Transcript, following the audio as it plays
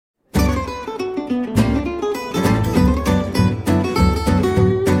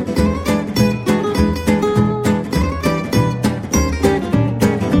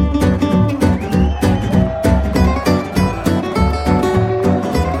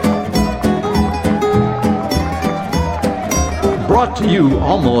brought to you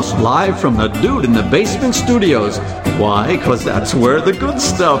almost live from the Dude in the Basement studios. Why? Because that's where the good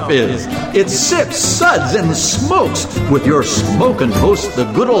stuff is. It's Sips, Suds, and Smokes with your smoking host, the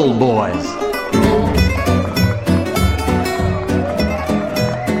Good Old Boys.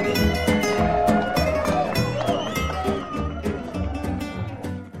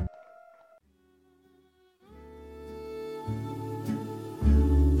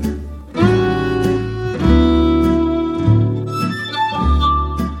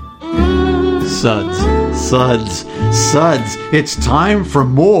 Suds, Suds, Suds. It's time for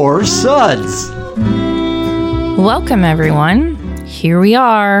more Suds. Welcome, everyone. Here we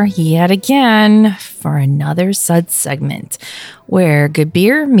are yet again for another Suds segment where good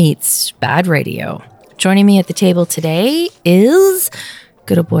beer meets bad radio. Joining me at the table today is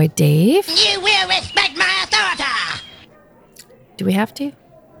good old boy Dave. You will respect my authority. Do we have to?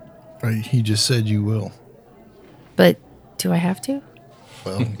 He just said you will. But do I have to?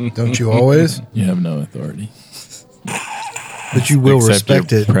 Well, don't you always? You have no authority. But you will Except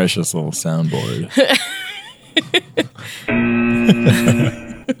respect your it. Precious little soundboard.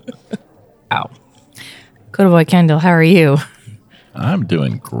 Ow. Good old boy Kendall, how are you? I'm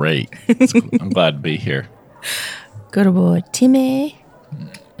doing great. I'm glad to be here. Good old boy Timmy.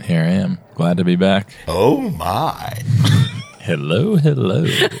 Here I am. Glad to be back. Oh my. Hello, hello.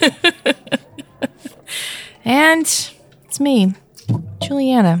 And it's me,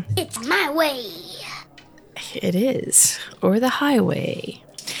 Juliana. It's my way. It is, or the highway.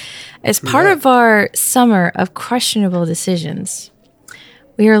 As part of our summer of questionable decisions,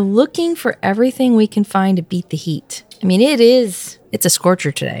 we are looking for everything we can find to beat the heat. I mean, it's a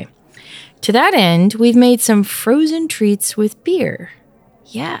scorcher today. To that end, we've made some frozen treats with beer.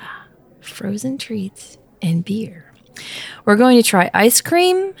 Yeah, frozen treats and beer. We're going to try ice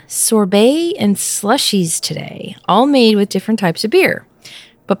cream, sorbet, and slushies today, all made with different types of beer.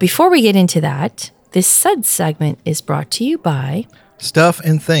 But before we get into that, this Suds segment is brought to you by Stuff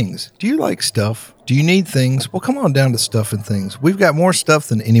and Things. Do you like stuff? Do you need things? Well, come on down to Stuff and Things. We've got more stuff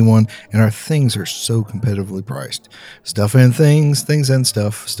than anyone, and our things are so competitively priced. Stuff and Things, things and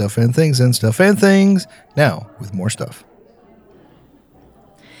stuff, stuff and things and stuff and things. Now, with more stuff.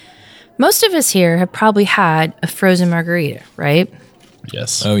 Most of us here have probably had a frozen margarita, right?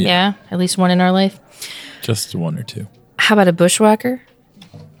 Yes. Oh, yeah. At least one in our life. Just one or two. How about a bushwhacker?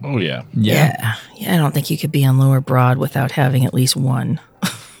 Oh, yeah. Yeah, I don't think you could be on Lower Broad without having at least one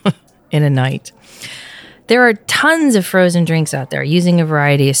in a night. There are tons of frozen drinks out there using a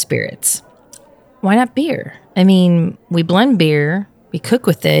variety of spirits. Why not beer? I mean, we blend beer, we cook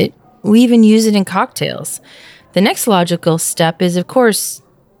with it, we even use it in cocktails. The next logical step is, of course,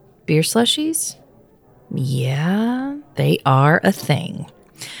 beer slushies? Yeah, they are a thing.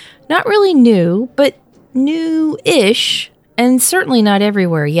 Not really new, but new-ish, and certainly not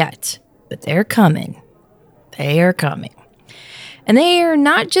everywhere yet. But they're coming. They are coming. And they are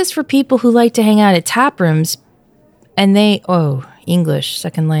not just for people who like to hang out at tap rooms, English,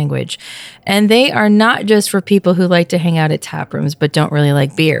 second language. And they are not just for people who like to hang out at tap rooms but don't really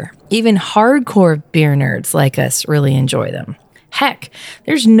like beer. Even hardcore beer nerds like us really enjoy them. Heck,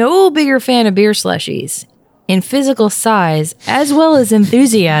 there's no bigger fan of beer slushies in physical size as well as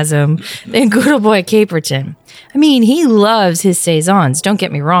enthusiasm than good old boy Caperton. I mean, he loves his saisons, don't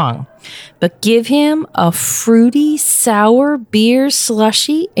get me wrong. But give him a fruity, sour beer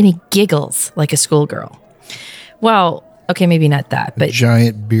slushie and he giggles like a schoolgirl. Well, okay, maybe not that, but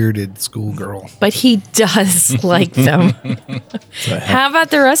Giant bearded schoolgirl. but he does like them. How about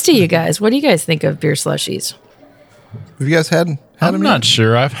the rest of you guys? What do you guys think of beer slushies? Have you guys had them? I'm not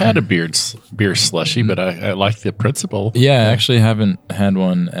sure. I've had a beer slushy, but I like the principle. Yeah, I actually haven't had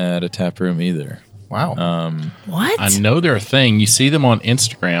one at a tap room either. Wow. What? I know they're a thing. You see them on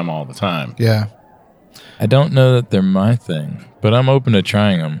Instagram all the time. Yeah. I don't know that they're my thing, but I'm open to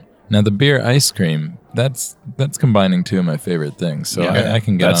trying them. Now, the beer ice cream, that's combining two of my favorite things, so Yeah, I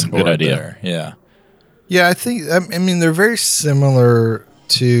can get that's on a board good idea. there. Yeah. Yeah, I mean, they're very similar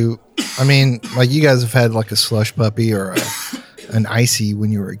to, like you guys have had like a slush puppy or an icy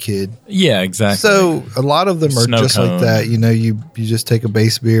when you were a kid. Yeah, exactly. So a lot of them are Snow just cone. like that. You know, you just take a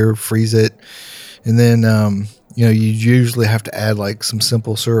base beer, freeze it, and then, you usually have to add like some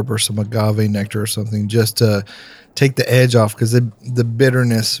simple syrup or some agave nectar or something just to take the edge off because the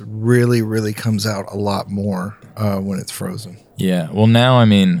bitterness really, really comes out a lot more when it's frozen. Yeah. Well, now,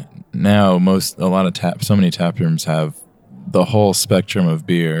 so many tap rooms have the whole spectrum of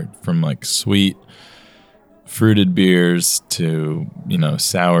beer from like sweet fruited beers to,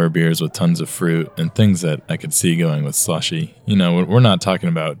 sour beers with tons of fruit and things that I could see going with slushy. We're not talking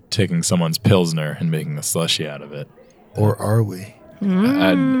about taking someone's Pilsner and making a slushy out of it. Or are we?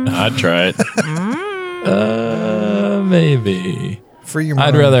 I'd try it. Maybe. Free your I'd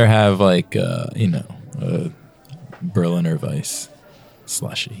mind. rather have like a Berliner Weiss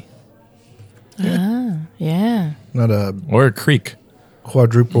slushy Yeah. Not a or a Creek.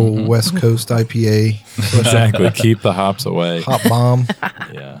 quadruple West Coast IPA. Exactly. Keep the hops away. Hot bomb.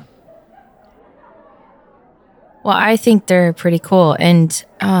 Yeah. Well, I think they're pretty cool. And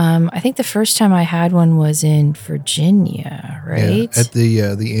I think the first time I had one was in Virginia, right?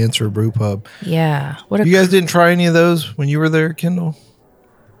 Yeah, at the Answer Brew Pub. Yeah. What a You guys didn't try any of those when you were there, Kendall?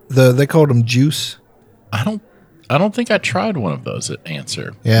 They called them juice. I don't think I tried one of those at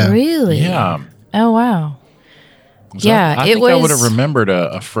Answer. Yeah. Really? Yeah. Oh, wow. So Yeah, I it think I would was- have remembered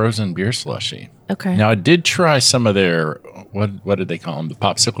a frozen beer slushy. Okay. Now I did try some of their what did they call them? The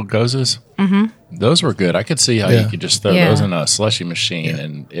popsicle gozes. Mm-hmm. Those were good. I could see how Yeah. you could just throw Yeah. those in a slushy machine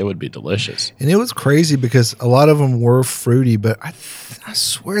and it would be delicious. And it was crazy because a lot of them were fruity, but I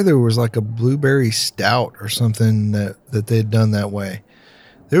swear there was like a blueberry stout or something that they had done that way.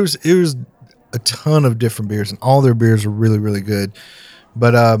 It was a ton of different beers, and all their beers are really, really good.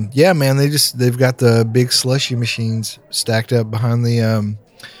 But yeah, man, they've got the big slushy machines stacked up behind the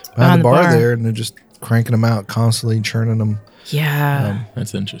Behind the bar bar. there, and they're just cranking them out, constantly churning them. Yeah.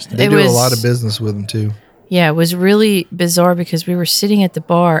 That's interesting. They It do a was- lot of business with them too. Yeah, it was really bizarre because we were sitting at the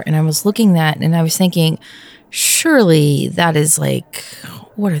bar and I was looking at that and I was thinking, surely that is like,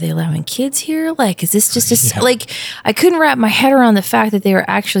 what are they allowing kids here? Like, is this just a, like, I couldn't wrap my head around the fact that they were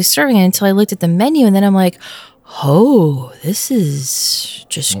actually serving it until I looked at the menu and then I'm like, oh, this is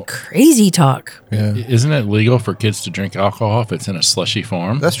just crazy talk. Yeah, Isn't it legal for kids to drink alcohol if it's in a slushy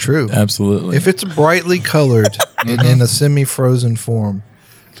form? that's true. Absolutely. If it's brightly colored and in a semi-frozen form,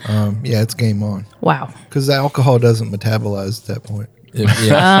 yeah, it's game on. Wow. Because the alcohol doesn't metabolize at that point.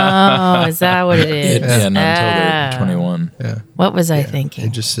 yeah. Oh, is that what it is? Yeah, not until Ah. they're 21. Yeah, What was I it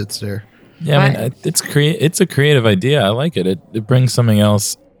thinking? just sits there. Yeah, I mean, it's a creative idea. I like it. It brings something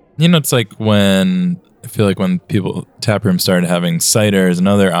else. You know, it's like when I feel like when people tap rooms started having ciders and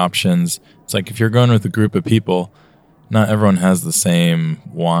other options. It's like if you're going with a group of people, not everyone has the same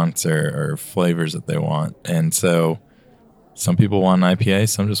wants or flavors that they want, and so some people want an IPA,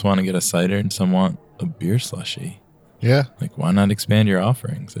 some just want to get a cider, and some want a beer slushy. Yeah. Like, why not expand your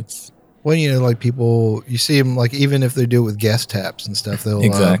offerings? It's Well, you know, like people, you see them, like even if they do it with guest taps and stuff, they'll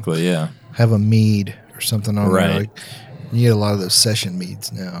exactly, yeah. have a mead or something on Right. there. Like, you get a lot of those session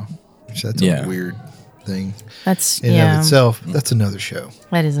meads now, which that's Yeah. a weird thing That's, in yeah, of itself. That's another show.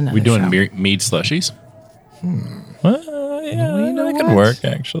 that is another We doing show. mead slushies? Well, yeah, you know that could what? work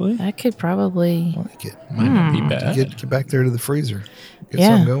actually. That could probably, I like it. Might not be bad. Get back there to the freezer. Get Yeah.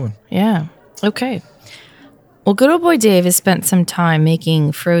 something going. yeah. Okay. Well, good old boy Dave has spent some time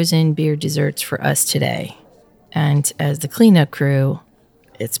making frozen beer desserts for us today. And as the cleanup crew,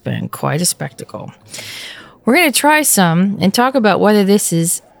 it's been quite a spectacle. We're going to try some and talk about whether this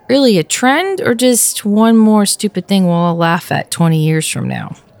is really a trend or just one more stupid thing we'll all laugh at 20 years from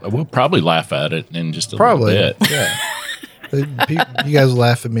now. We'll probably laugh at it in just a Probably. little bit. Yeah. You guys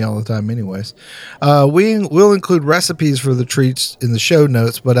laugh at me all the time, anyways. We'll include recipes for the treats in the show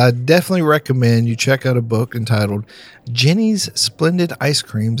notes, but I definitely recommend you check out a book entitled Jenny's Splendid Ice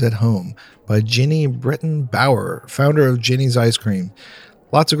Creams at Home by Jenny Britton Bauer, founder of Jenny's Ice Cream.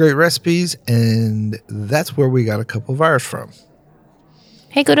 Lots of great recipes, and that's where we got a couple of ours from.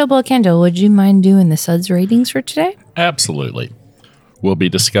 Hey, good old boy Kendall, would you mind doing the suds ratings for today? Absolutely. We'll be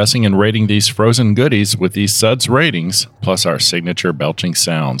discussing and rating these frozen goodies with these suds ratings, plus our signature belching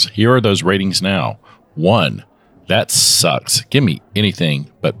sounds. Here are those ratings now. 1, that sucks. Give me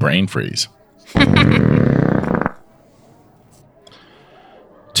anything but brain freeze.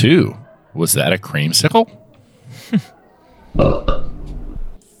 2, was that a creamsicle?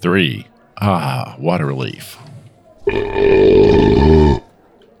 3, water relief.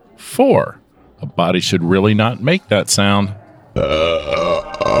 4, a body should really not make that sound.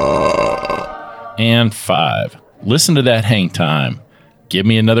 And 5, listen to that hang time. Give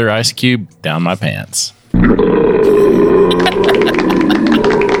me another ice cube down my pants.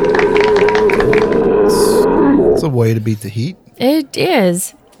 It's a way to beat the heat. It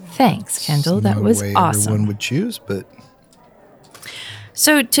is. Thanks, Kendall. It's That not a was way awesome. Everyone would choose, but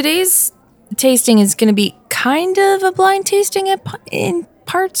So today's tasting is going to be kind of a blind tasting in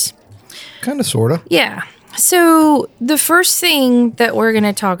parts. kind of, sort of. Yeah. So the first thing that we're going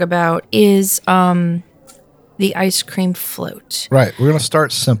to talk about is the ice cream float. Right. We're going to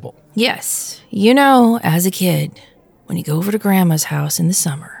start simple. Yes. You know, as a kid, when you go over to grandma's house in the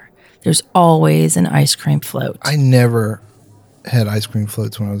summer, there's always an ice cream float. I never had ice cream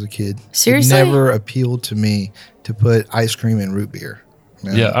floats when I was a kid. Seriously? It never appealed to me to put ice cream in root beer.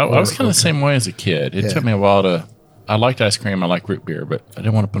 Yeah, I was kind of the same way as a kid. It took me a while to. I liked ice cream. I liked root beer, but I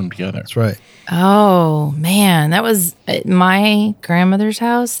didn't want to put them together. That's right. Oh, man. That was at my grandmother's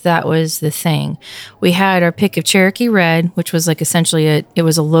house. That was the thing. We had our pick of Cherokee Red, which was like essentially it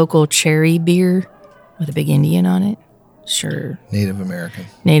was a local cherry beer with a big Indian on it. Sure. Native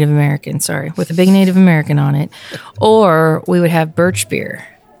American, sorry. With a big Native American on it. Or we would have birch beer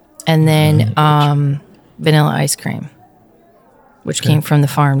and then vanilla ice cream, which came from the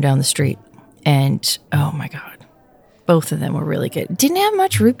farm down the street. And, oh, my God. Both of them were really good. Didn't have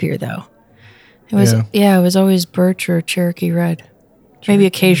much root beer though. It was it was always birch or Cherokee Red. Maybe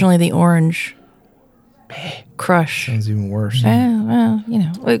occasionally the orange crush. Sounds even worse. Well,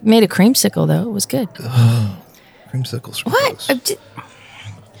 it made a creamsicle though. It was good. Creamsicles. What?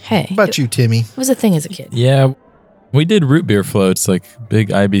 Hey, What about you, Timmy? It was a thing as a kid. Yeah, we did root beer floats, like big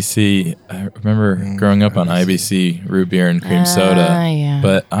IBC. I remember growing up on IBC root beer and cream soda. Yeah.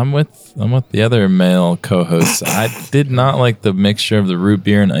 But I'm with the other male co-hosts. I did not like the mixture of the root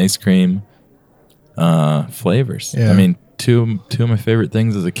beer and ice cream flavors. Yeah. I mean, two of my favorite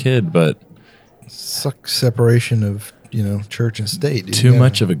things as a kid, but Suck separation of church and state. Dude. too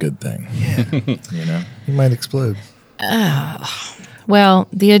much of a good thing. Yeah. You might explode. Well,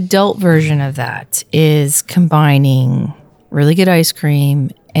 the adult version of that is combining really good ice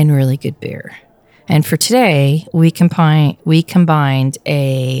cream and really good beer. And for today, we combined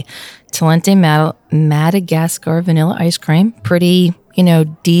a Talente Madagascar vanilla ice cream, pretty,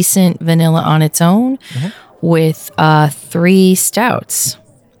 decent vanilla on its own, with 3 stouts.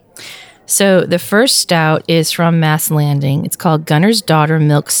 So the first stout is from Mass Landing. It's called Gunner's Daughter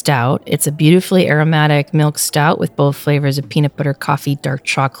Milk Stout. It's a beautifully aromatic milk stout with both flavors of peanut butter, coffee, dark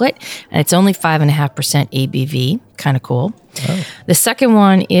chocolate, and it's only 5.5% ABV. Kind of cool. Oh. The second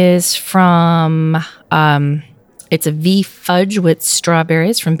one is from it's a V Fudge with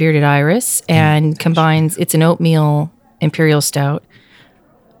strawberries from Bearded Iris and combines. It's an oatmeal imperial stout.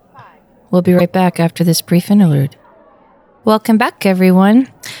 We'll be right back after this brief interlude. Welcome back,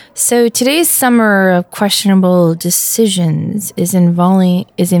 everyone. So today's summer of questionable decisions is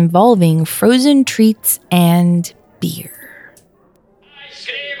involving frozen treats and beer. Ice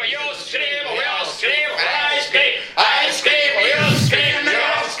cream, you scream, we'll scream for ice cream. Ice cream, you scream,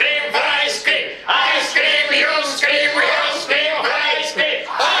 we'll scream for ice cream. Ice cream, you scream, we'll scream for ice cream.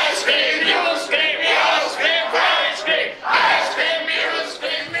 Ice cream, you scream, we'll scream for ice cream. Ice cream, you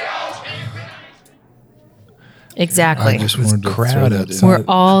scream, we'll scream for ice cream. Exactly. I just wanted to crowd throw that outside. in. We're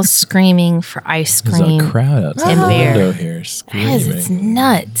all screaming for ice there's cream. a crowd outside and the beer. window here Yes, screaming. it's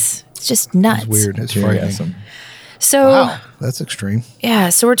nuts. It's just nuts. It's weird. It's Jerry frightening. has some. So That's extreme. yeah,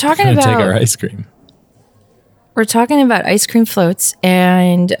 so we're talking Gonna take our about ice cream. ice cream floats,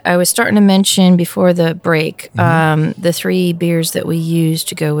 and I was starting to mention before the break the 3 beers that we use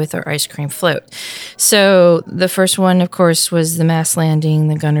to go with our ice cream float. So the first one, of course, was the Mass Landing,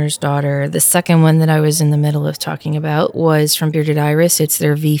 the Gunner's Daughter. The second one that I was in the middle of talking about was from Bearded Iris. It's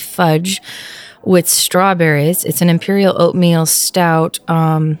their V Fudge with strawberries. It's an imperial oatmeal stout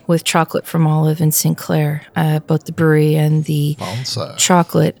with chocolate from Olive and Sinclair. Both the brewery and the Bonsai.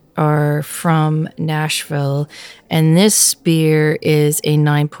 chocolate are from Nashville. And this beer is a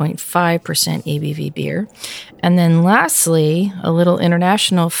 9.5% ABV beer. And then lastly, a little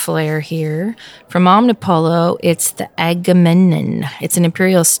international flair here from Omnipolo. It's the Agamemnon. It's an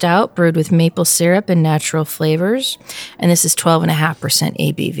imperial stout brewed with maple syrup and natural flavors. And this is 12.5%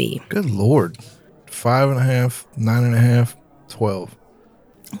 ABV. Good Lord. 5.5, 9.5, 12.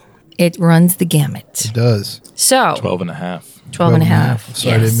 It runs the gamut. It does. So 12 and a half. 12 and a half.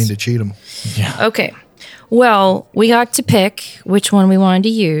 Sorry, I didn't mean to cheat them. Okay. Well, we got to pick which one we wanted to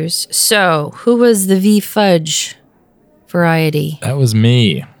use. So, who was the V Fudge variety? That was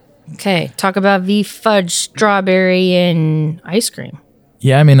me. Okay, talk about V Fudge strawberry and ice cream.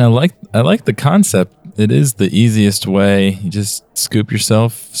 Yeah, I mean, I like the concept. It is the easiest way. You just scoop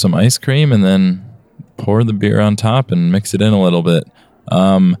yourself some ice cream and then pour the beer on top and mix it in a little bit.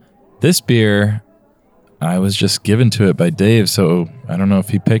 This beer, I was just given to it by Dave, so I don't know if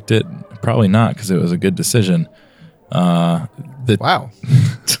he picked it. Probably not, because it was a good decision. Wow. Are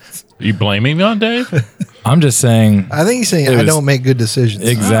you blaming me on Dave? I'm just saying. I think he's saying It I was- don't make good decisions.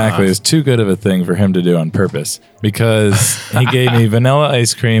 Exactly. It's too good of a thing for him to do on purpose, because he gave me vanilla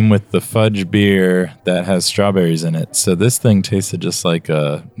ice cream with the fudge beer that has strawberries in it. So this thing tasted just like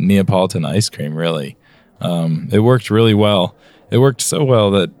a Neapolitan ice cream, really. It worked really well. It worked so well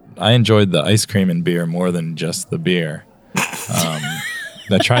that I enjoyed the ice cream and beer more than just the beer.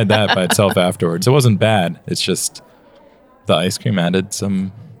 I tried that by itself afterwards. It wasn't bad. It's just the ice cream added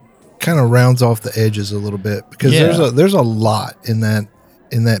some. Kind of rounds off the edges a little bit because there's a lot in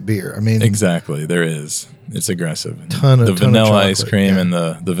that beer. I mean, Exactly, there is. It's aggressive. Ton of vanilla ice chocolate, cream yeah.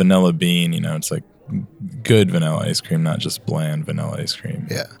 and the vanilla bean. It's like good vanilla ice cream, not just bland vanilla ice cream.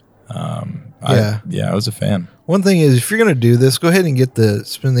 yeah. I was a fan. One thing is, if you're going to do this, go ahead and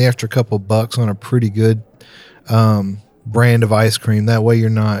spend the extra couple bucks on a pretty good brand of ice cream. That way, you're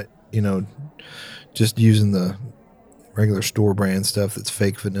not, just using the regular store brand stuff that's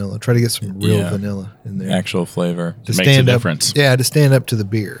fake vanilla. Try to get some real vanilla in there. Actual flavor. To Makes a stand up, difference. Yeah, to stand up to the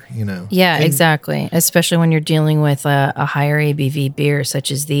beer. Yeah, And- exactly. Especially when you're dealing with a higher ABV beer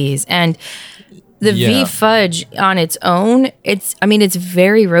such as these. And the Yeah. V Fudge on its own, it's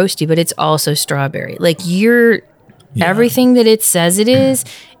very roasty, but it's also strawberry. Like everything that it says it is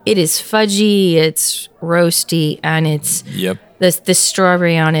fudgy, it's roasty, and it's Yep. the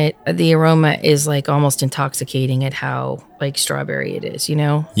strawberry on it. The aroma is like almost intoxicating at how like strawberry it is,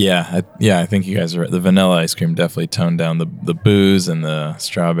 Yeah, I think you guys are right. The vanilla ice cream definitely toned down the booze and the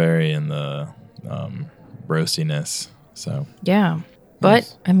strawberry and the roastiness. So Yeah.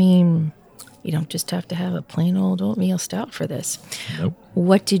 But you don't just have to have a plain old oatmeal stout for this. nope.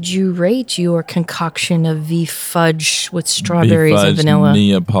 What did you rate your concoction of V Fudge with strawberries Beef and fudge, vanilla?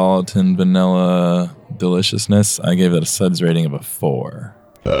 Neapolitan vanilla deliciousness. I gave it a suds rating of a 4.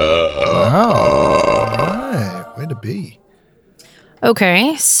 Wow. All right. Way to be.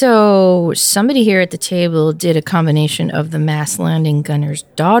 Okay, so somebody here at the table did a combination of the Mass Landing Gunner's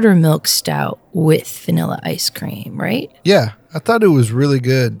Daughter Milk Stout with vanilla ice cream, right? Yeah, I thought it was really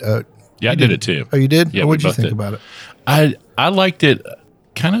good. Yeah, I did it too. Oh, you did? Yeah, What'd we you both think did. about it? I liked it.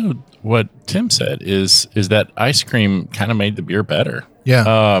 Kind of what Tim said is that ice cream kind of made the beer better.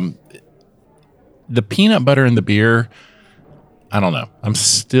 Yeah. The peanut butter in the beer, I don't know. I'm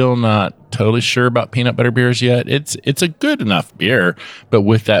still not totally sure about peanut butter beers yet. It's a good enough beer, but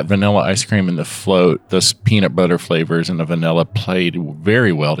with that vanilla ice cream and the float, those peanut butter flavors and the vanilla played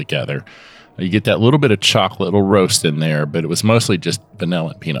very well together. You get that little bit of chocolate, little roast in there, but it was mostly just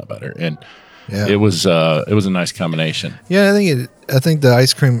vanilla and peanut butter, and Yeah. it was a nice combination. Yeah, I think the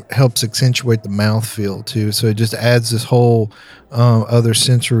ice cream helps accentuate the mouthfeel too. So it just adds this whole other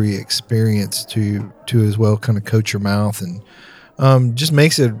sensory experience to as well, kind of coat your mouth and just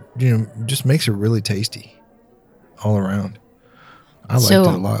makes it really tasty all around. I liked it a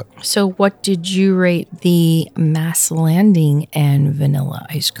lot. So what did you rate the Mass Landing and vanilla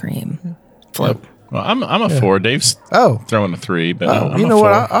ice cream float? Well, I'm a 4. Dave's Oh, throwing a 3, but I'm you a know 4.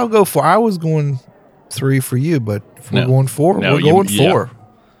 what? I'll go 4. I was going 3 for you, but if we're No. going 4, No, we're going yeah. 4.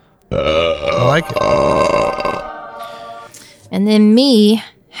 I like it. And then me,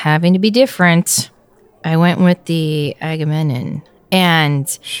 having to be different, I went with the Agamemnon.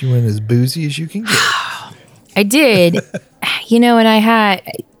 And She went as boozy as you can get. I did, and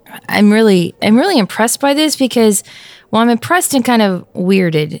I'm really impressed by this because, well, I'm impressed and kind of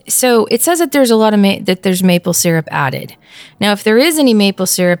weirded. So it says that there's a lot of there's maple syrup added. Now, if there is any maple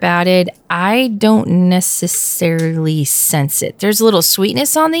syrup added, I don't necessarily sense it. There's a little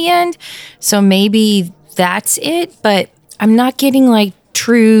sweetness on the end, so maybe that's it. But I'm not getting like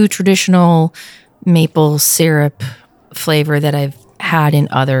true traditional maple syrup flavor that I've had in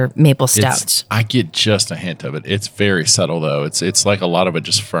other maple stouts. I get just a hint of it. It's very subtle though. It's like a lot of it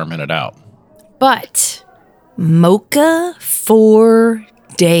just fermented out. But mocha for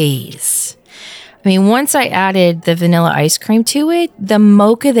days. I mean, once I added the vanilla ice cream to it, the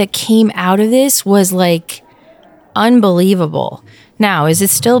mocha that came out of this was like unbelievable. Now, is it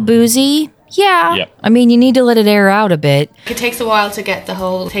still boozy? Yeah. Yep. I mean, you need to let it air out a bit. It takes a while to get the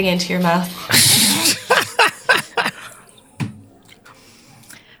whole thing into your mouth.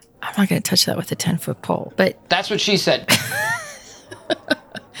 I'm not going to touch that with a 10-foot pole, but That's what she said.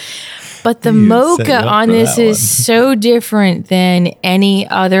 But the set mocha up on for this that is one. so different than any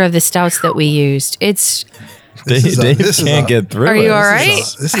other of the stouts that we used. It's Dave can't get through Are it. you all right?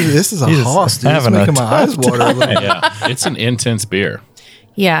 This is a He's hoss, dude. It's having a making my eyes water. a little. Yeah, it's an intense beer.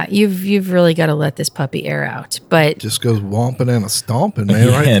 yeah, you've really got to let this puppy air out, but Just goes whomping and a stomping, man.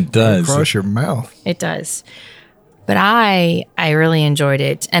 Yeah, right, it does. right across your mouth. it does. But I really enjoyed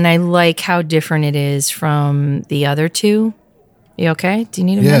it, and I like how different it is from the other two. You okay? Do you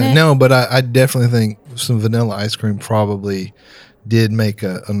need a Yeah, minute? no, but I definitely think some vanilla ice cream probably did make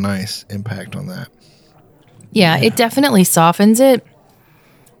a nice impact on that. Yeah, it definitely softens it,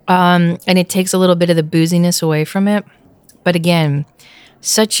 and it takes a little bit of the booziness away from it. But again,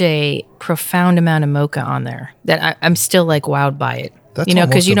 such a profound amount of mocha on there that I'm still like wowed by it. That's you know,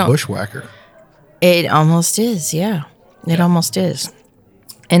 almost because you a don't. bushwhacker. It almost is, yeah. It almost is.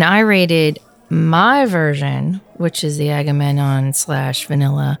 And I rated my version, which is the Agamemnon /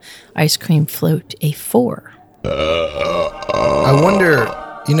 vanilla ice cream float, a 4. I wonder,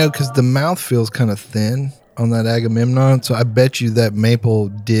 because the mouth feels kind of thin on that Agamemnon, so I bet you that maple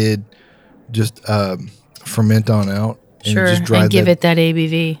did just ferment on out. Sure, just dried and give it that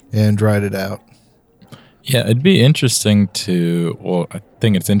ABV. and dried it out. Yeah, it'd be interesting I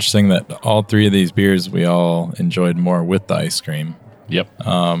think it's interesting that all three of these beers we all enjoyed more with the ice cream. Yep.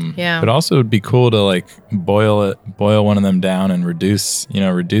 Yeah. But also it'd be cool to like boil one of them down and reduce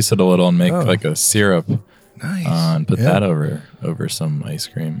it a little and make like a syrup Nice. and put Yeah. that over some ice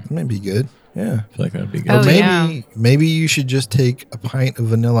cream. That may be good. Yeah. I feel like that'd be good. Oh, Or maybe you should just take a pint of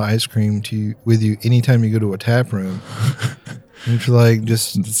vanilla ice cream with you anytime you go to a tap room. And if you're like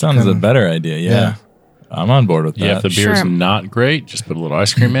just It sounds a better idea. Yeah. I'm on board with that. Yeah, if the beer's Sure. not great, just put a little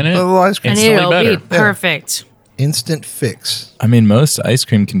ice cream in it. a little ice cream. And Instantly it'll better. be perfect. Instant fix. I mean, most ice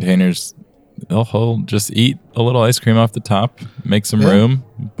cream containers, they'll just eat a little ice cream off the top, make some room,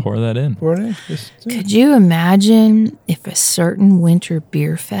 and pour that in. Pour it in. Just, Could you imagine if a certain winter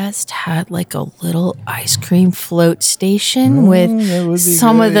beer fest had like a little ice cream float station that would with be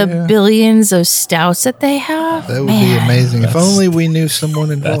some great, of the yeah. billions of stouts that they have? that would Man. be amazing. If only we knew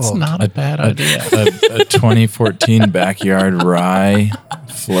someone involved. That's not a bad idea. A 2014 backyard rye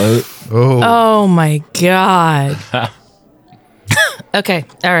float. Oh my God. Okay.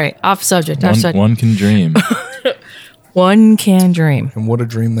 All right. Off subject. One can dream. One can dream. And what a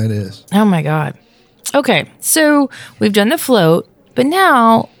dream that is. Oh my God. Okay. So we've done the float, but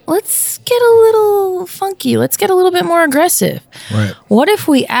now let's get a little funky. Let's get a little bit more aggressive. Right. What if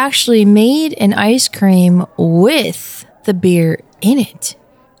we actually made an ice cream with the beer in it?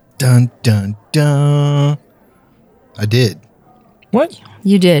 Dun, dun, dun. I did. What?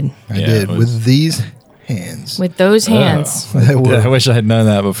 You did. I Yeah, did. it was- With these hands. With those hands. That were- I wish I had known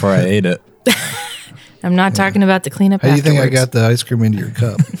that before I ate it. I'm not talking about the cleanup How do you think I afterwards. got the ice cream into your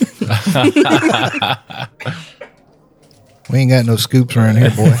cup? We ain't got no scoops around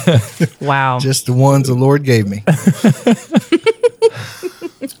here, boy. Wow. Just the ones the Lord gave me.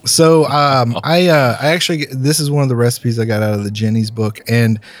 So I actually, this is one of the recipes I got out of the Jenny's book,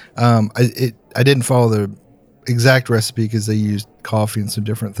 and I didn't follow the exact recipe because they used coffee and some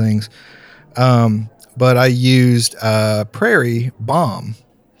different things, but I used Prairie Bomb.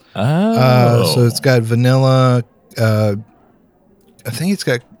 So it's got vanilla. I think it's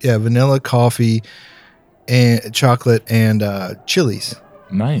got vanilla, coffee, and chocolate and chilies.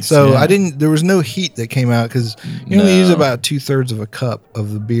 Nice. So yeah. there was no heat that came out because you only use about 2/3 of a cup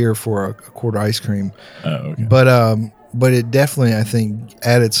of the beer for a quarter ice cream. Oh, okay. But it definitely, I think,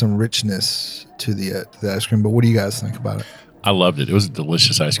 added some richness to the ice cream. But what do you guys think about it? I loved it. It was a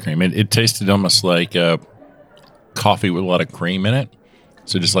delicious ice cream. It tasted almost like coffee with a lot of cream in it.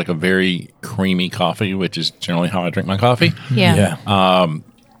 So just like a very creamy coffee, which is generally how I drink my coffee. Yeah.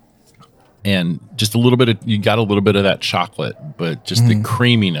 And just you got a little bit of that chocolate, but just the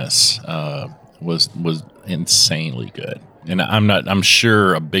creaminess was insanely good. And I'm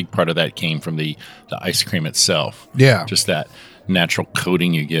sure a big part of that came from the ice cream itself. Yeah. Just that natural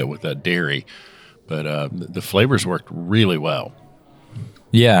coating you get with that dairy. But the flavors worked really well.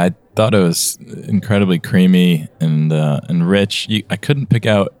 Yeah, I thought it was incredibly creamy and rich. I couldn't pick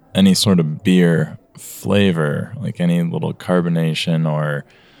out any sort of beer flavor, like any little carbonation or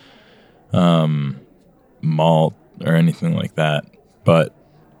malt or anything like that. But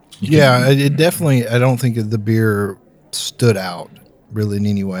it definitely. I don't think the beer stood out really in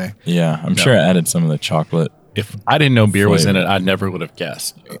any way. yeah, I'm sure I added some of the chocolate. If I didn't know beer was in Flavor. it, I never would have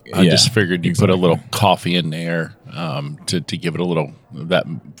guessed. I Yeah, just figured you put a exactly. little coffee in there to give it a little that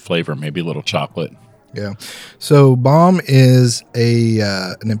flavor, maybe a little chocolate. Yeah. So Bomb is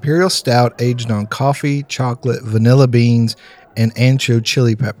an imperial stout aged on coffee, chocolate, vanilla beans, and ancho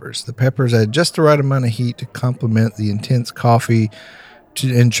chili peppers. The peppers add just the right amount of heat to complement the intense coffee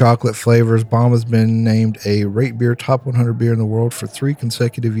and chocolate flavors. Bomb has been named a Rate Beer Top 100 beer in the world for 3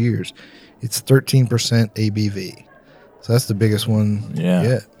 consecutive years. It's 13% ABV. So that's the biggest one Yeah.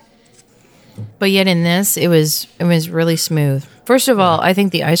 yet. But yet in this, it was really smooth. First of all, I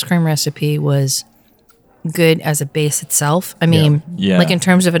think the ice cream recipe was good as a base itself. I mean, Yeah. like in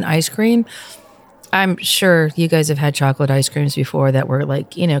terms of an ice cream, I'm sure you guys have had chocolate ice creams before that were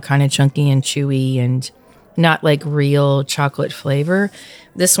like, kind of chunky and chewy and not like real chocolate flavor.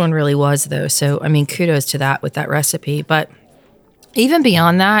 This one really was though. So, I mean, kudos to that with that recipe. But even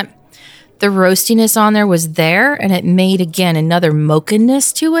beyond that, the roastiness on there was there and it made, again, another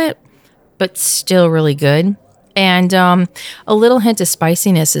mocha-ness to it, but still really good. And a little hint of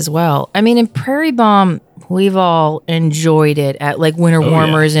spiciness as well. I mean, in Prairie Bomb, we've all enjoyed it at like winter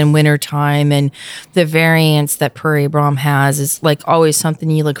warmers and winter time, and the variants that Prairie Braum has is like always something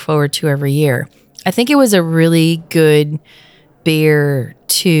you look forward to every year. I think it was a really good beer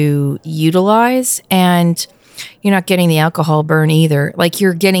to utilize, and you're not getting the alcohol burn either. Like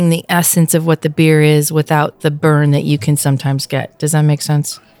you're getting the essence of what the beer is without the burn that you can sometimes get. Does that make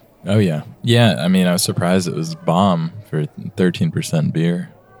sense? Oh, yeah. Yeah, I mean, I was surprised it was bomb for 13%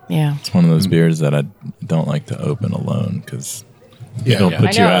 beer. Yeah. It's one of those beers that I don't like to open alone because it'll Yeah.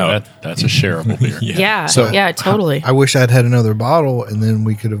 put you I know. out. That's a shareable beer. Yeah. So- yeah, totally. I wish I'd had another bottle, and then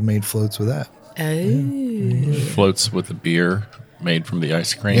we could have made floats with that. Oh. Floats with the beer made from the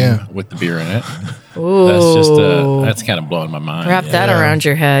ice cream Yeah. with the beer in it. Ooh. That's just that's kind of blowing my mind. Wrap that around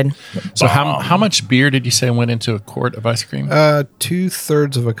your head. So how much beer did you say went into a quart of ice cream?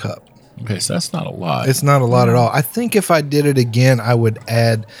 2/3 of a cup. Okay, so that's not a lot. It's not a lot at all. I think if I did it again, I would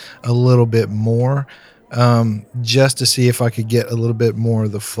add a little bit more, just to see if I could get a little bit more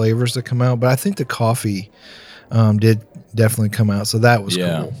of the flavors to come out. But I think the coffee did definitely come out, so that was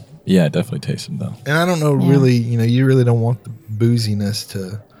Yeah. cool. Yeah, it definitely tasted though. And I don't know, really, you really don't want the booziness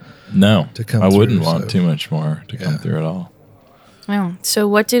to. No, To come I wouldn't through, want so- too much more to come Yeah. through at all. Well, so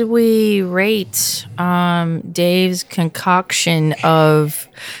what did we rate Dave's concoction of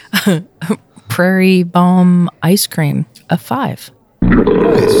Prairie Bomb ice cream? A 5.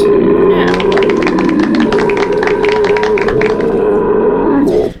 Nice.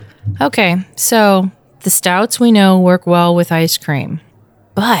 Okay, so the stouts we know work well with ice cream,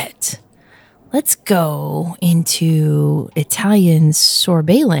 but let's go into Italian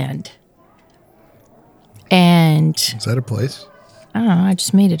sorbet land. And Is that a place? I don't know, I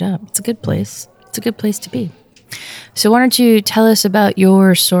just made it up. It's a good place. It's a good place to be. So why don't you tell us about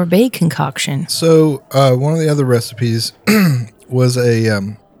your sorbet concoction? So one of the other recipes was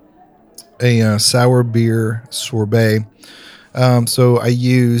a sour beer sorbet. So I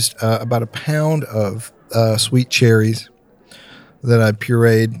used about a pound of sweet cherries that I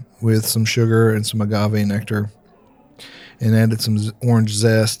pureed with some sugar and some agave nectar, and added some orange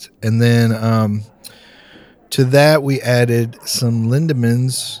zest, and then to that we added some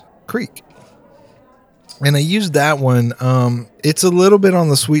Lindemann's Creek. And I used that one. It's a little bit on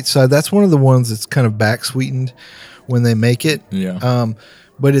the sweet side. That's one of the ones that's kind of back sweetened when they make it. Yeah.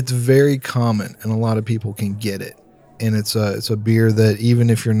 But it's very common, and a lot of people can get it. And it's a beer that even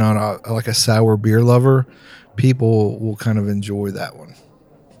if you're not like a sour beer lover, people will kind of enjoy that one.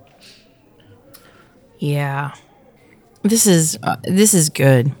 Yeah. This is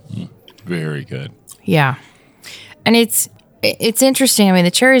good. Very good. Yeah. And it's interesting. I mean,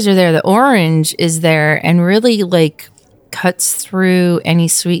 the cherries are there, the orange is there, and really like cuts through any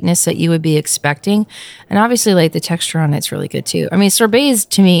sweetness that you would be expecting. And obviously like the texture on it's really good too. I mean, sorbets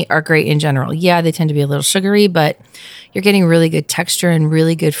to me are great in general. Yeah, they tend to be a little sugary, but you're getting really good texture and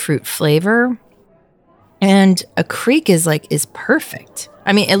really good fruit flavor. And a creek is perfect.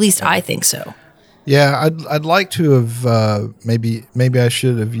 I mean, at least I think so. Yeah, I'd like to have maybe I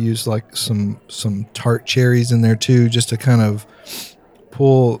should have used like some tart cherries in there too, just to kind of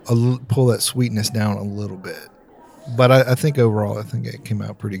pull that sweetness down a little bit. But I think overall, I think it came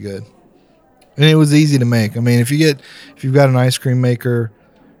out pretty good, and it was easy to make. I mean, if you've got an ice cream maker,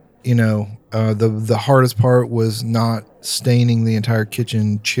 the hardest part was not staining the entire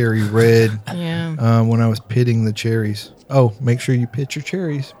kitchen cherry red. Yeah. When I was pitting the cherries. Oh, make sure you pit your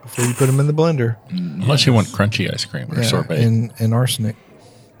cherries before you put them in the blender. Unless you want crunchy ice cream or sorbet. And arsenic.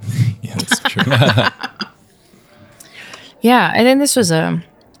 Yeah, that's true. Yeah, I think this was a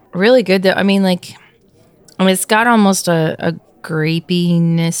really good. I mean, it's got almost a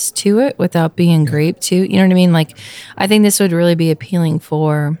grapiness to it without being grape too. You know what I mean? Like, I think this would really be appealing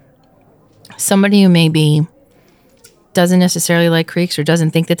for somebody who maybe doesn't necessarily like creeks or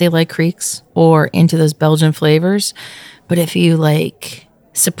doesn't think that they like creeks or into those Belgian flavors. But if you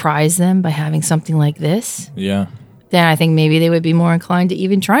surprise them by having something like this, Yeah. then I think maybe they would be more inclined to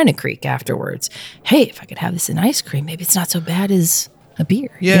even trying a creek afterwards. Hey, if I could have this in ice cream, maybe it's not so bad as a beer.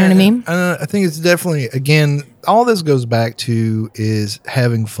 Yeah, You know what I mean? I think it's definitely, again, all this goes back to is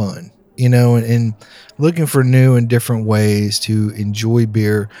having fun, and looking for new and different ways to enjoy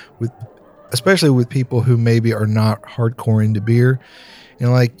beer especially with people who maybe are not hardcore into beer.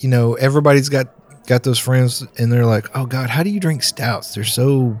 Everybody's got those friends and they're like, oh God, how do you drink stouts? They're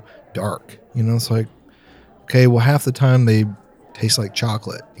so dark. It's like, okay, well, half the time they taste like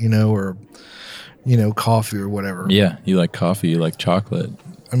chocolate, or, coffee or whatever. Yeah. You like coffee, you like chocolate.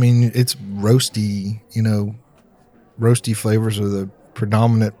 I mean, it's roasty, roasty flavors are the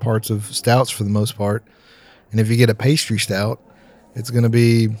predominant parts of stouts for the most part. And if you get a pastry stout, it's going to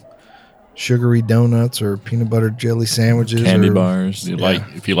be sugary donuts or peanut butter jelly sandwiches. Candy or, bars.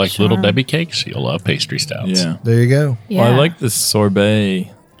 If you like Little Debbie cakes, you'll love pastry stouts. Yeah. There you go. Yeah. Well, I like this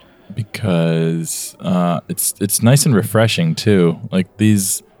sorbet because it's nice and refreshing too. Like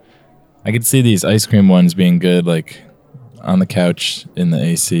these, I could see these ice cream ones being good, like on the couch in the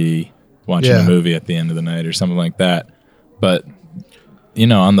AC, watching a movie at the end of the night or something like that. But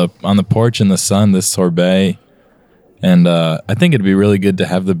on the porch in the sun, this sorbet, and I think it'd be really good to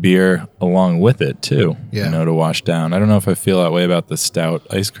have the beer along with it too. Yeah. To wash down. I don't know if I feel that way about the stout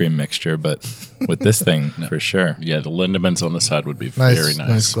ice cream mixture, but with this thing, for sure. Yeah, the Lindemans on the side would be Nice, very nice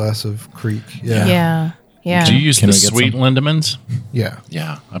nice. glass of Creek. Yeah. Yeah. Yeah. Do you use Can the we get sweet some? Lindemans? Yeah.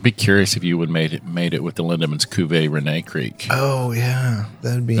 Yeah, I'd be curious if you would made it with the Lindemans Cuvée Renee Creek. Oh yeah,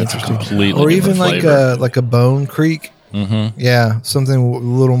 that'd be That's a interesting. completely Or even different like a Bone Creek. Mm-hmm. Yeah, something a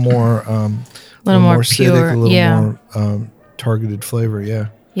little more, a little more acidic, pure. a little Yeah. more targeted flavor. Yeah.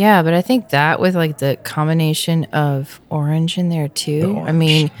 Yeah, but I think that with like the combination of orange in there too. I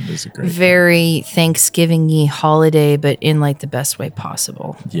mean, Is a great very Thanksgiving-y holiday, but in like the best way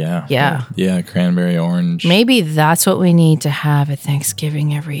possible. Yeah. Yeah. Yeah, cranberry orange. Maybe that's what we need to have at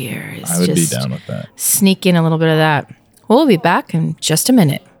Thanksgiving every year. Is I would be just down with that. sneak in a little bit of that. We'll be back in just a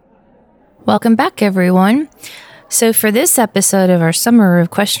minute. Welcome back, everyone. So for this episode of our Summer of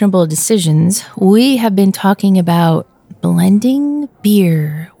Questionable Decisions, we have been talking about blending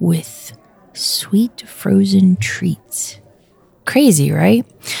beer with sweet frozen treats. Crazy, right?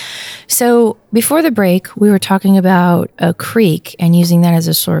 So before the break, we were talking about a creek and using that as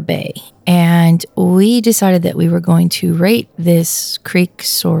a sorbet. And we decided that we were going to rate this creek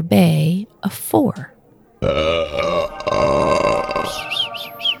sorbet a 4.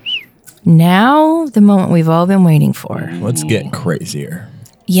 Now, the moment we've all been waiting for. Let's get crazier.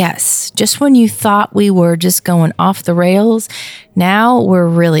 Yes, just when you thought we were just going off the rails, now we're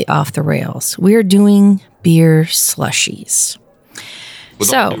really off the rails. We're doing beer slushies.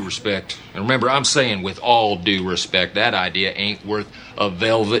 With all due respect, and remember, I'm saying with all due respect, that idea ain't worth a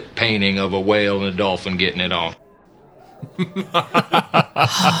velvet painting of a whale and a dolphin getting it on.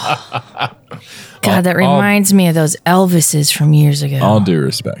 God, that reminds me of those Elvises from years ago. All due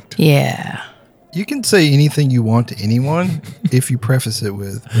respect. Yeah. You can say anything you want to anyone if you preface it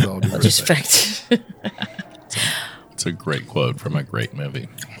with all due respect. Respect. It's a great quote from a great movie.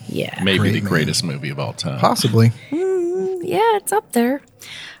 Yeah. Maybe Great the movie. greatest movie of all time. Possibly. Yeah, it's up there.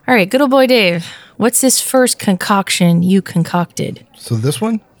 All right, good old boy Dave. What's this first concoction you concocted? So this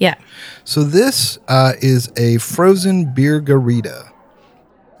one? Yeah. So this is a frozen beer garita.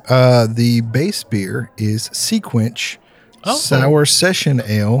 The base beer is Sequench Sour Session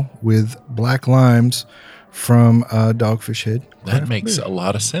Ale with black limes from Dogfish Head. That makes a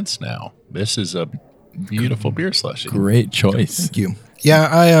lot of sense now. This is a beautiful beer slushy. Great choice. Thank you.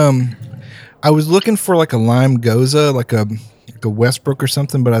 Yeah, I was looking for like a lime goza, like a Westbrook or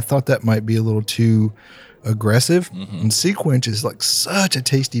something, but I thought that might be a little too aggressive. And Sequench is like such a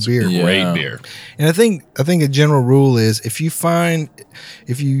tasty beer. Yeah. Great beer. And I think a general rule is if you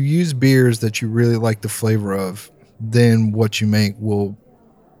use beers that you really like the flavor of, then what you make will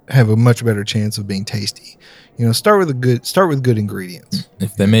have a much better chance of being tasty. Start with good ingredients.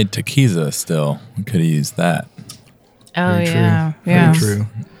 If they made tequila still, we could have used that. Oh, Very yeah. true. Yeah.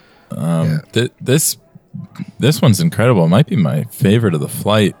 Very true. This one's incredible. It might be my favorite of the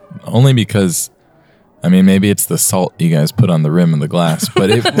flight, only because, I mean, maybe it's the salt you guys put on the rim of the glass, but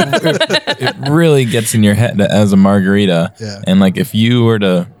it really gets in your head as a margarita. Yeah. And like if you were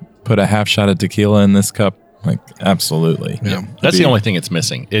to put a half shot of tequila in this cup, like absolutely. Yeah. That's the only thing it's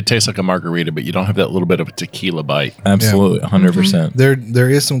missing. It tastes like a margarita, but you don't have that little bit of a tequila bite. Absolutely, 100%. There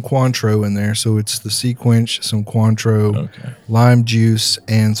is some Cointreau in there, so it's the Sequench, some Cointreau, Okay. lime juice,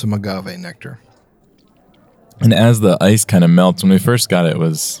 and some agave nectar. And as the ice kind of melts, when we first got it, it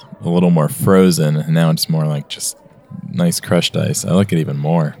was a little more frozen, and now it's more like just nice crushed ice. I like it even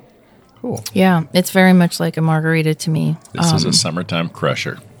more. Cool. Yeah, it's very much like a margarita to me. This is a summertime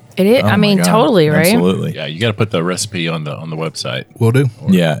crusher. It is. Oh I my mean, God. totally, right? Absolutely. Yeah, you got to put the recipe on the website. Will do.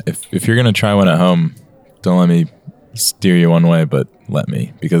 Yeah, if you're gonna try one at home, don't let me steer you one way, but let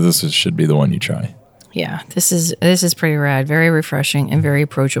me, because should be the one you try. Yeah, this is pretty rad. Very refreshing and very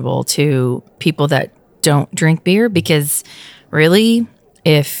approachable to people that don't drink beer. Because really,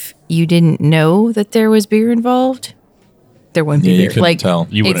 if you didn't know that there was beer involved, there wouldn't be Yeah, you beer. couldn't Like tell.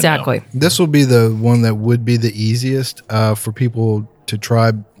 You wouldn't exactly. This will be the one that would be the easiest for people to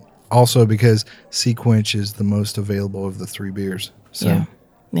try, also because Sequench is the most available of the 3 beers. So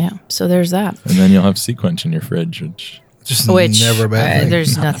Yeah. So there's that. And then you'll have Sequench in your fridge, which just Which never a bad thing.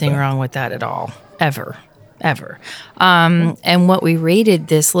 there's nothing wrong with that at all, ever. ever. And what we rated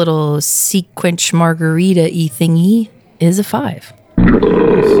this little sequench margarita-y thingy is a 5.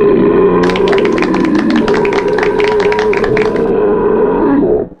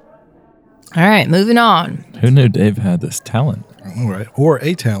 All right, moving on. Who knew Dave had this talent? All right. Or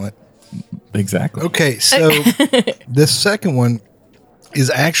a talent. Exactly. Okay, so this second one is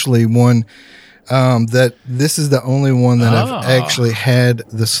actually one that this is the only one that I've actually had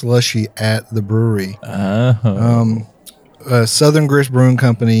the slushy at the brewery. Southern Grist Brewing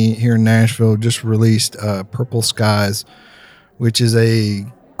Company here in Nashville just released Purple Skies, which is a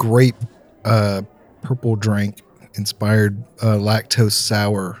grape purple drink inspired lactose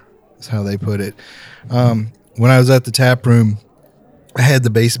sour. Is how they put it. When I was at the tap room, I had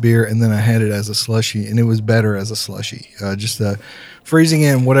the base beer and then I had it as a slushy, and it was better as a slushy. Just freezing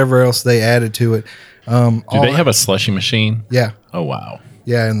in whatever else they added to it. Do they have a slushy machine? Yeah. Oh, wow.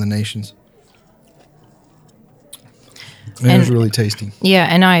 Yeah, in the Nations. And it was really tasty. Yeah,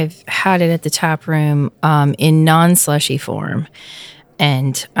 and I've had it at the tap room in non-slushy form.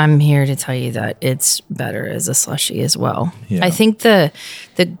 And I'm here to tell you that it's better as a slushy as well. Yeah. I think the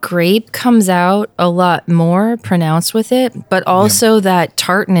grape comes out a lot more pronounced with it, but also that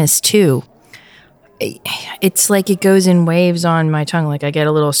tartness too. It's like it goes in waves on my tongue. Like I get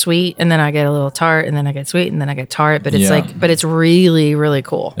a little sweet, and then I get a little tart, and then I get sweet, and then I get tart. But it's but it's really, really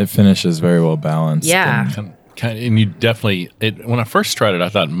cool. It finishes very well balanced. Yeah. And you definitely, when I first tried it, I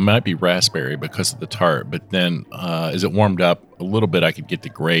thought it might be raspberry because of the tart. But then as it warmed up a little bit, I could get the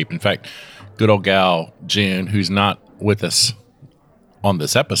grape. In fact, good old gal, June, who's not with us on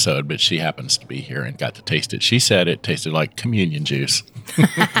this episode, but she happens to be here and got to taste it. She said it tasted like communion juice.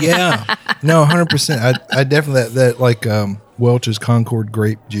 Yeah. No, 100%. I definitely, that like Welch's Concord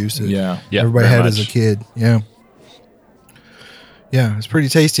grape juice. Yeah. Everybody had as a kid. Yeah. Yeah, it's pretty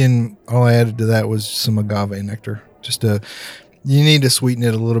tasty, and all I added to that was some agave nectar. You need to sweeten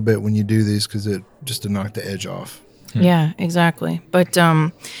it a little bit when you do these because just to knock the edge off. Yeah, exactly. But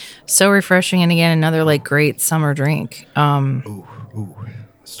so refreshing, and again, another like great summer drink. Ooh.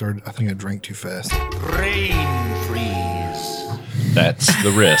 I think I drank too fast. Brain freeze. That's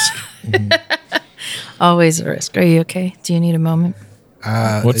the risk. Always a risk. Are you okay? Do you need a moment?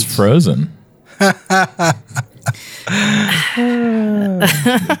 What's frozen?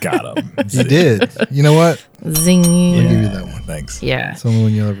 Got him. You did. You know what? Zing. I'll give you that one. Thanks. Yeah. It's the only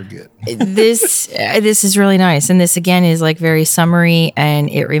one you'll ever get. This is really nice, and this again is like very summery, and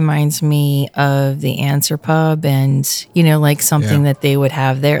it reminds me of the Answer Pub, and like something that they would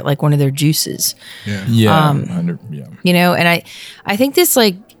have there, like one of their juices. Yeah. Yeah. And I think this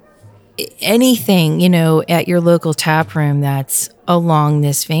like anything at your local tap room that's along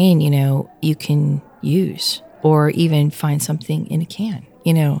this vein, you can use, or even find something in a can,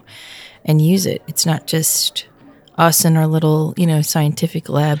 and use it. It's not just us in our little, scientific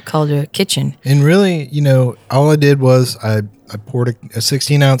lab called a kitchen. And really, all I did was I poured a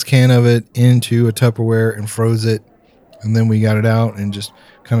 16-ounce can of it into a Tupperware and froze it, and then we got it out and just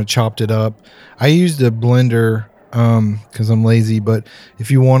kind of chopped it up. I used a blender because I'm lazy, but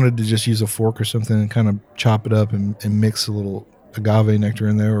if you wanted to just use a fork or something and kind of chop it up and mix a little agave nectar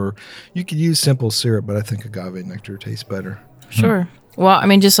in there, or you could use simple syrup, but I think agave nectar tastes better. Sure. Well, I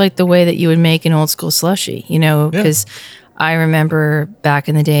mean, just like the way that you would make an old school slushy, because I remember back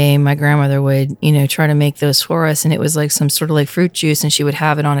in the day, my grandmother would, try to make those for us, and it was like some sort of like fruit juice, and she would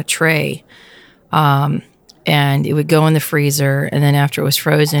have it on a tray. And it would go in the freezer, and then after it was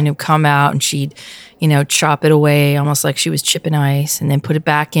frozen, it would come out, and she'd, chop it away almost like she was chipping ice, and then put it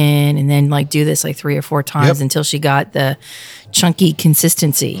back in, and then like do this like 3 or 4 times until she got the chunky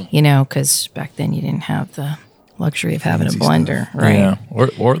consistency, because back then you didn't have the luxury of having a blender, right? Yeah,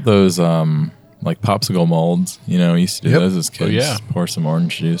 or those like popsicle molds. We used to do those as kids. Oh, yeah. Pour some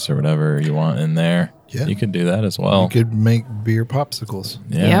orange juice or whatever you want in there. Yeah. You could do that as well. You could make beer popsicles.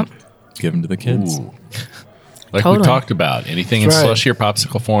 Yeah. Yep. Give them to the kids. Ooh. Like Totally. we talked about, anything That's in right. slushy or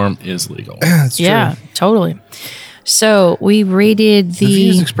popsicle form is legal. That's true. Yeah, totally. So we rated The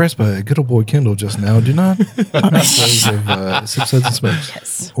views the expressed by good old boy Kendall just now do not those of Six Suds and Smokes.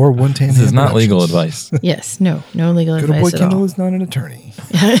 Yes. Or One Tan. This is not legal advice. Yes, no legal Good old boy advice at Kendall all. is not an attorney,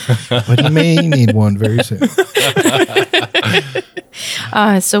 but he may need one very soon.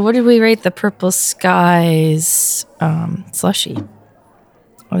 So what did we rate the Purple Skies slushy?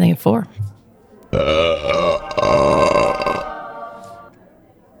 I think 4.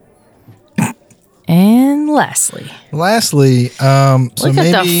 And lastly, so look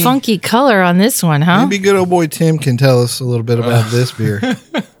maybe, at the funky color on this one, huh? maybe good old boy Tim can tell us a little bit about this beer. Is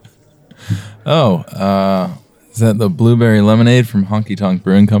that the blueberry lemonade from Honky Tonk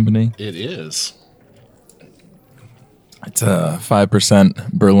Brewing Company? It is. It's a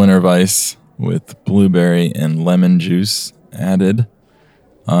 5% Berliner Weiss with blueberry and lemon juice added.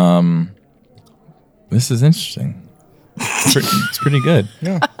 This is interesting. It's pretty good.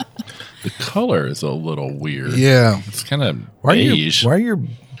 Yeah. The color is a little weird. Yeah. It's kind of Why beige. are your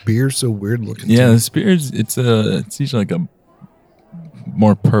beers so weird looking? Yeah, too? this beer is it's usually like a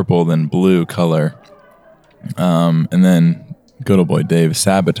more purple than blue color. And then good old boy Dave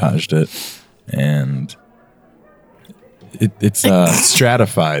sabotaged it, and it's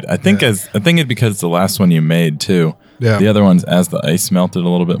stratified. I think it's because it's the last one you made too. Yeah. The other ones, as the ice melted a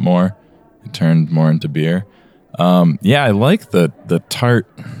little bit more, it turned more into beer. Yeah, I like the tart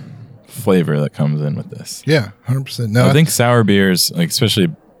flavor that comes in with this. Yeah, 100%. No, I think sour beers, like especially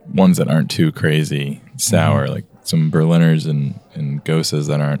ones that aren't too crazy sour, like some Berliners and Gosas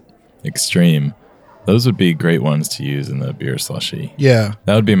that aren't extreme, those would be great ones to use in the beer slushy. Yeah.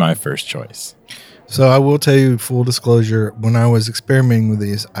 That would be my first choice. So I will tell you, full disclosure, when I was experimenting with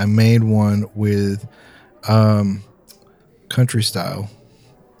these, I made one with country style.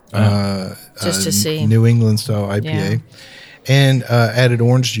 Just to see. New England style IPA. And added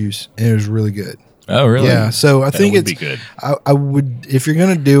orange juice, and it was really good. Oh, really? Yeah. So I think would it's be good. I would, if you're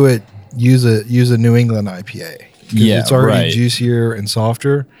gonna do it, use a New England IPA. 'Cause Yeah, it's already right. juicier and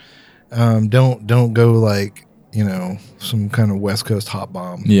softer. Don't go like some kind of West Coast hot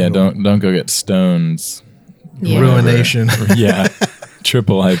bomb. Yeah, don't go get Stones. Yeah. Ruination. Yeah.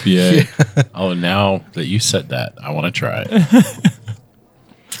 Triple IPA. Oh, now that you said that, I want to try it.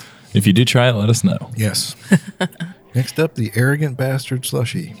 If you do try it, let us know. Yes. Next up, the Arrogant Bastard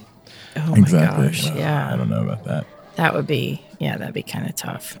Slushy. Oh Exactly. my gosh, I yeah. don't know about that. That'd be kind of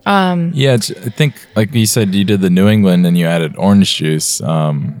tough. Yeah, I think like you said, you did the New England and you added orange juice.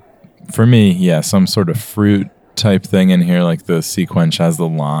 For me, yeah, some sort of fruit type thing in here, like the Sequench has the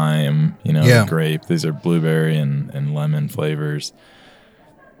lime, Yeah. the grape. These are blueberry and lemon flavors.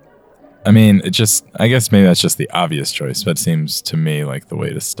 I mean, I guess maybe that's just the obvious choice, but it seems to me like the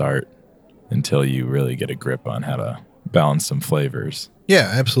way to start until you really get a grip on how to balance some flavors. Yeah,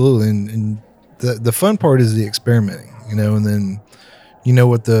 absolutely. And the fun part is the experimenting, and then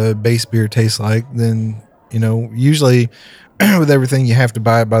what the base beer tastes like. Then, usually with everything you have to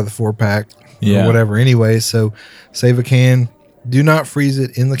buy it by the 4-pack Yeah. or whatever anyway. So save a can. Do not freeze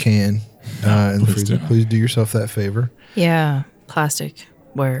it in the can in the please freezer. do. Please do yourself that favor. Yeah, plastic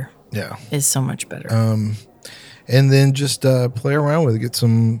ware Yeah. is so much better. And then just play around with it, get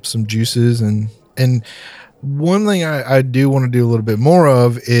some juices and one thing I do want to do a little bit more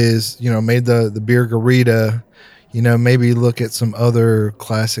of is made the beer garita, maybe look at some other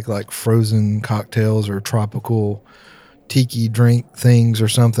classic like frozen cocktails or tropical tiki drink things or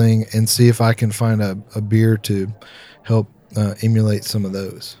something, and see if I can find a beer to help emulate some of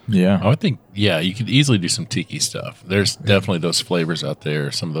those. Yeah. I would think, you could easily do some tiki stuff. There's definitely those flavors out there.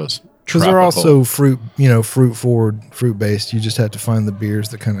 Some of those Because they're tropical- also fruit forward, fruit based. You just have to find the beers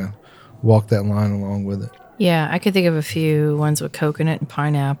that kind of walk that line along with it. Yeah, I could think of a few ones with coconut and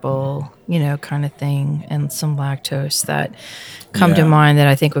pineapple, kind of thing, and some lactose that come to Yeah. mind that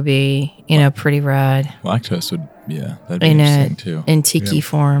I think would be, pretty rad Lactose would, that'd be in interesting too. in tiki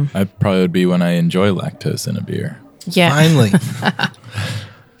form. I probably would be when I enjoy lactose in a beer. Yeah, Finally.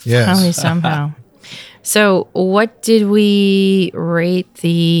 Yes. finally somehow. So, what did we rate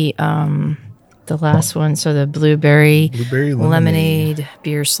the last one? So the blueberry Blueberry lemonade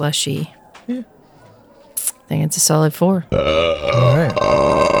beer slushy. I think it's a solid 4. All right.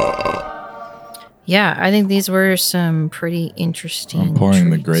 Yeah, I think these were some pretty interesting. I'm pouring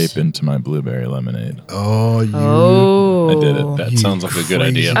the treats. grape into my blueberry lemonade. Oh, you. Oh, I did it. That sounds like a good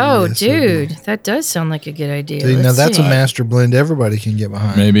crazy. idea. Oh, Yes, dude, that does sound like a good idea. See, now Let's that's see. a master blend everybody can get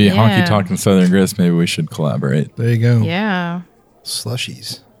behind. Maybe Yeah. Honky Tonk and Southern Grist, maybe we should collaborate. There you go. Yeah.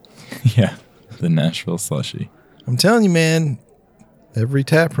 Slushies. Yeah. The Nashville slushy. I'm telling you, man, every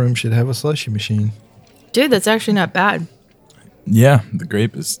tap room should have a slushy machine. Dude, that's actually not bad. Yeah. The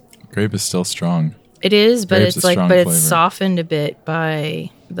grape is still strong. It is, but Grape's it's a like, strong but it's flavor. softened a bit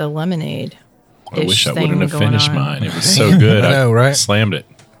by the lemonade. I wish I thing wouldn't have going finished on. mine. It was so good. I know, right? Slammed it.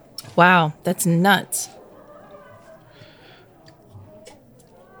 Wow, that's nuts.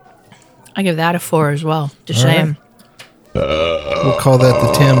 I give that a 4 as well. Just All right. saying. We'll call that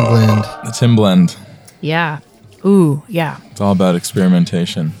the Tim blend. The Tim Blend. Yeah. Ooh, yeah. It's all about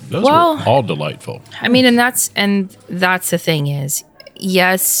experimentation. Those Well- were all delightful. I mean, and that's the thing is,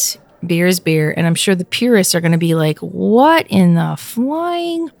 yes, beer is beer, and I'm sure the purists are going to be like, "What in the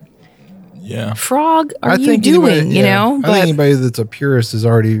flying Yeah. frog are you think doing?" anybody- you yeah. know, I think anybody that's a purist has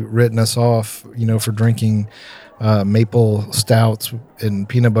already written us off, for drinking maple stouts and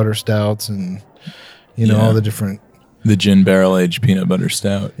peanut butter stouts and Yeah. all the different The gin barrel aged peanut butter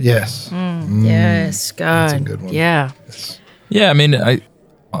stout. Yes. Yes, God. That's a good one. Yeah. Yeah, I mean,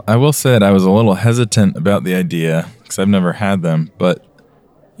 I will say that I was a little hesitant about the idea because I've never had them, but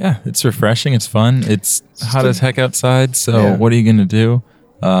yeah, it's refreshing. It's fun. It's hot as heck outside, so Yeah. what are you going to do?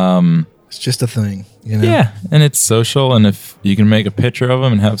 It's just a thing, you know? Yeah, and it's social, and if you can make a picture of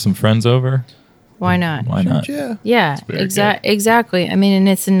them and have some friends over, Why not? why not? Yeah. Yeah, very exactly. I mean, and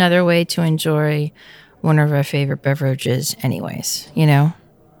it's another way to enjoy one of our favorite beverages anyways, you know?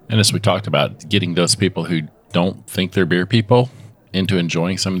 And as we talked about, getting those people who don't think they're beer people into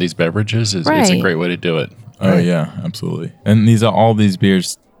enjoying some of these beverages is it's a Right. great way to do it. Oh yeah, absolutely. And all these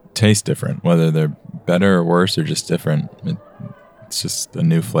beers taste different, whether they're better or worse or just different. It's just a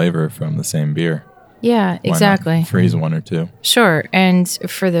new flavor from the same beer. Yeah, Why exactly. not freeze one or two. Sure. And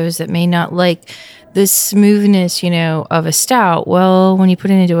for those that may not like the smoothness, of a stout, well, when you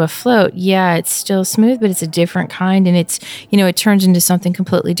put it into a float, yeah, it's still smooth, but it's a different kind, and it's, it turns into something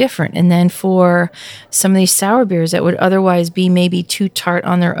completely different. And then for some of these sour beers that would otherwise be maybe too tart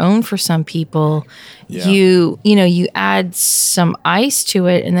on their own for some people, Yeah. you add some ice to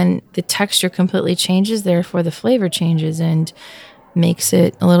it, and then the texture completely changes, therefore the flavor changes and makes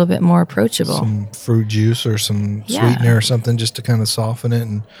it a little bit more approachable. Some fruit juice or some Yeah. sweetener or something just to kind of soften it.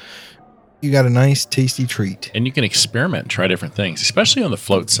 And you got a nice, tasty treat. And you can experiment and try different things, especially on the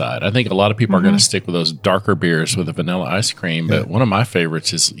float side. I think a lot of people are going to stick with those darker beers with the vanilla ice cream, but one of my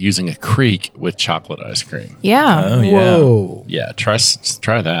favorites is using a creek with chocolate ice cream. Yeah. Oh yeah. Whoa. Yeah, try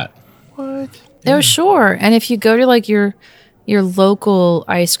that. Oh, sure. And if you go to like your local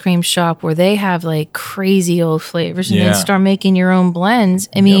ice cream shop where they have like crazy old flavors and Yeah. then start making your own blends,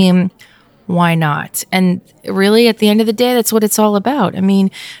 I mean, why not? And really, at the end of the day, that's what it's all about. I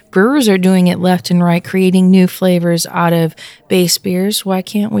mean, brewers are doing it left and right, creating new flavors out of base beers. Why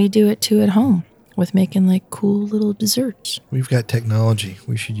can't we do it too at home with making like cool little desserts? We've got technology.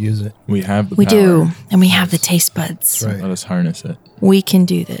 We should use it. We have the We power. do. And we have the taste buds. Right. Let us harness it. We can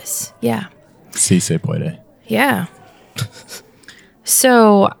do this. Yeah. Si se puede. Yeah.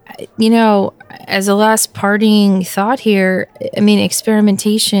 So, as a last parting thought here, I mean,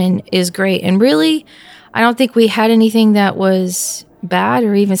 experimentation is great. And really, I don't think we had anything that was bad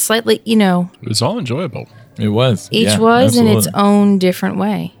or even slightly, It was all enjoyable. It was. each Yeah, was in its absolutely. own different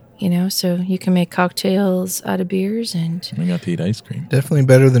way, so you can make cocktails out of beers and, We got to eat ice cream. Definitely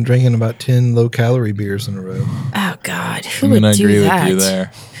better than drinking about 10 low-calorie beers in a row. oh God, who I'm would gonna do agree that? with you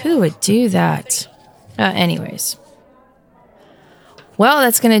there. Who would do that? Anyways. Well,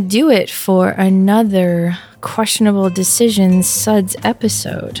 that's going to do it for another Questionable Decisions Suds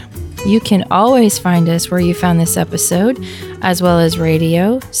episode. You can always find us where you found this episode, as well as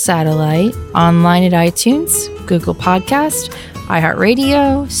radio, satellite, online at iTunes, Google Podcast,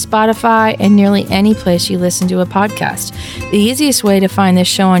 iHeartRadio, Spotify, and nearly any place you listen to a podcast. The easiest way to find this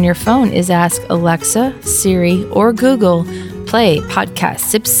show on your phone is ask Alexa, Siri, or Google, play podcast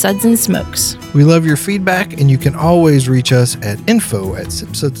Sips, Suds, and Smokes. We love your feedback, and you can always reach us at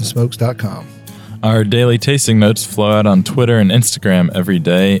info@sipsudsandsmokes.com. Our daily tasting notes flow out on Twitter and Instagram every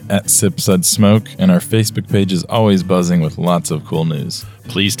day at SipSudSmoke, and our Facebook page is always buzzing with lots of cool news.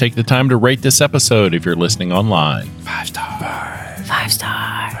 Please take the time to rate this episode if you're listening online. 5 stars.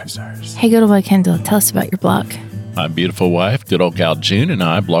 Hey, good old boy Kendall, tell us about your blog. My beautiful wife, good old gal June, and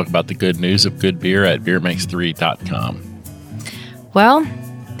I blog about the good news of good beer at beermakes3.com. Well,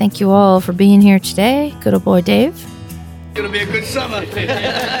 thank you all for being here today. Good old boy Dave. Gonna be a good summer.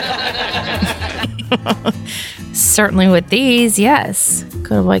 Certainly with these, yes.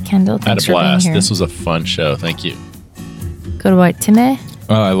 Good old boy Kendall, Had thanks a for being blast. here. This was a fun show. Thank you. Good old boy Timmy.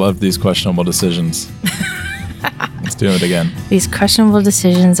 Oh, I love these questionable decisions. Let's do it again. These questionable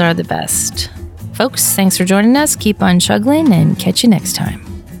decisions are the best. Folks, thanks for joining us. Keep on chuggling and catch you next time.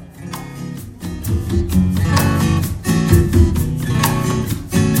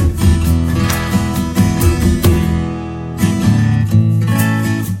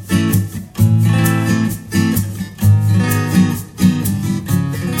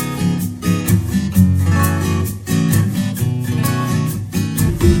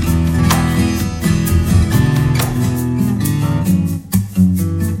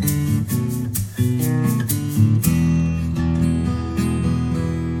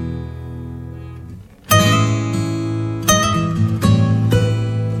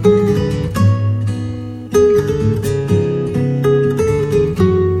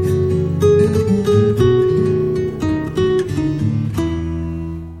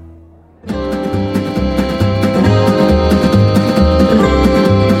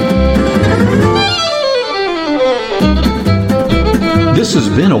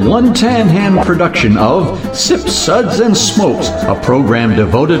 one tan hand production of Sips, Suds, and Smokes, a program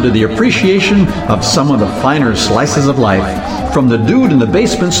devoted to the appreciation of some of the finer slices of life. From the Dude in the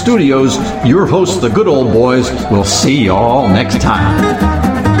Basement Studios, your hosts, the Good Old Boys, will see y'all next time.